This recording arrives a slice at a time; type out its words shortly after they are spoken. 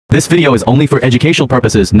This video is only for educational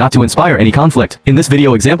purposes, not to inspire any conflict. In this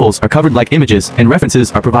video, examples are covered like images, and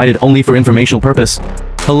references are provided only for informational purpose.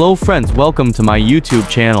 Hello friends, welcome to my YouTube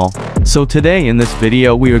channel. So today in this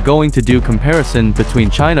video we are going to do comparison between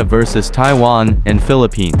China versus Taiwan and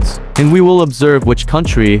Philippines. And we will observe which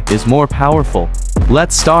country is more powerful.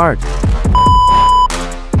 Let's start.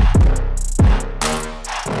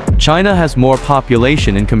 China has more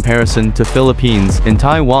population in comparison to Philippines and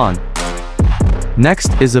Taiwan.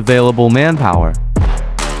 Next is available manpower.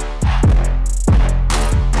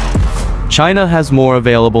 China has more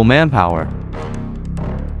available manpower.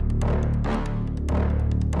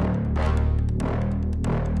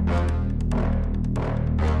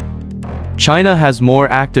 China has more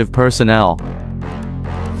active personnel.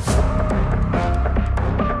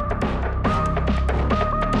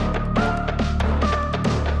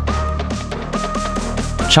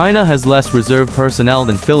 China has less reserve personnel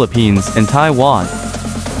than Philippines and Taiwan.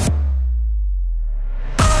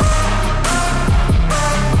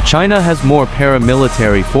 China has more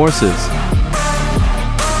paramilitary forces.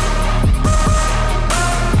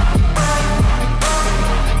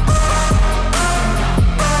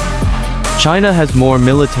 China has more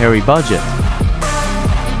military budget.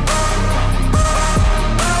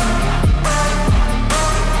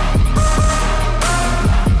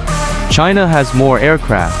 China has more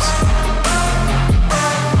aircrafts.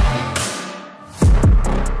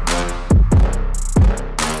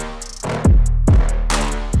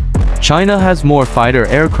 China has more fighter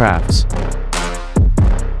aircrafts.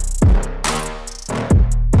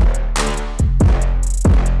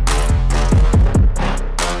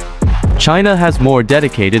 China has more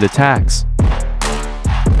dedicated attacks.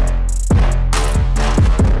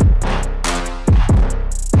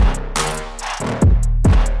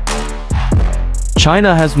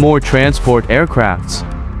 China has more transport aircrafts.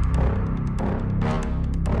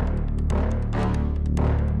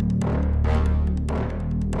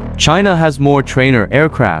 China has more trainer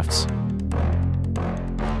aircrafts.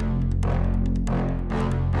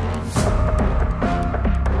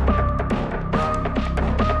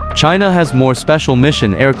 China has more special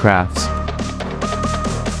mission aircrafts.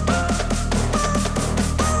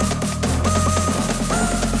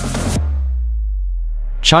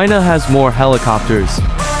 China has more helicopters.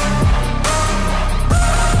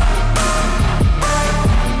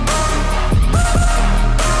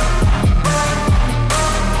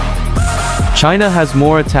 China has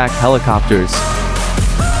more attack helicopters.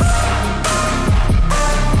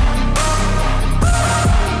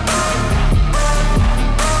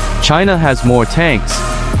 China has more tanks.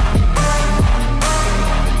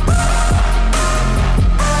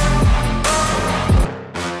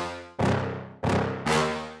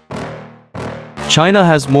 China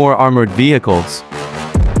has more armored vehicles.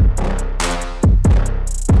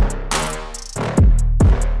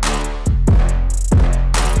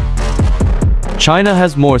 China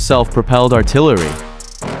has more self-propelled artillery.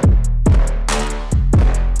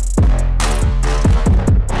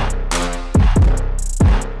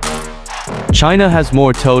 China has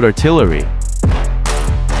more towed artillery.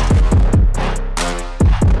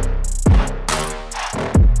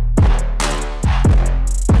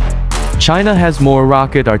 China has more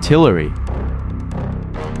rocket artillery.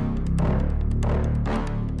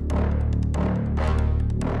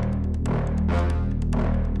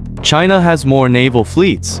 China has more naval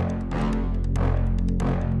fleets.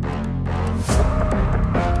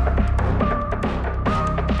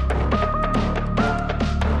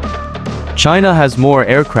 China has more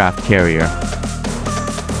aircraft carrier.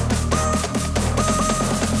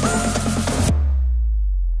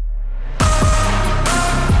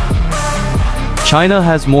 China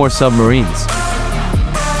has more submarines.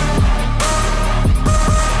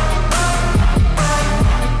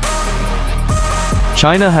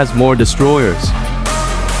 China has more destroyers.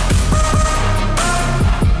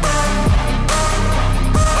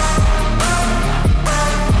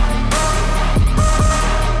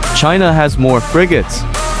 China has more frigates.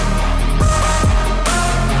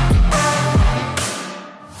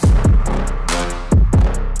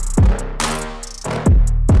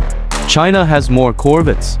 China has more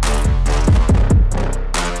corvettes.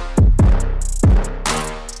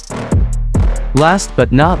 Last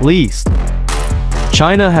but not least,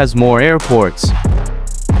 China has more airports.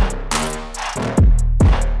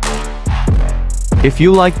 If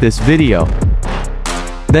you like this video,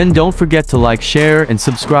 then don't forget to like, share and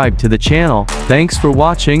subscribe to the channel. Thanks for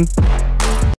watching.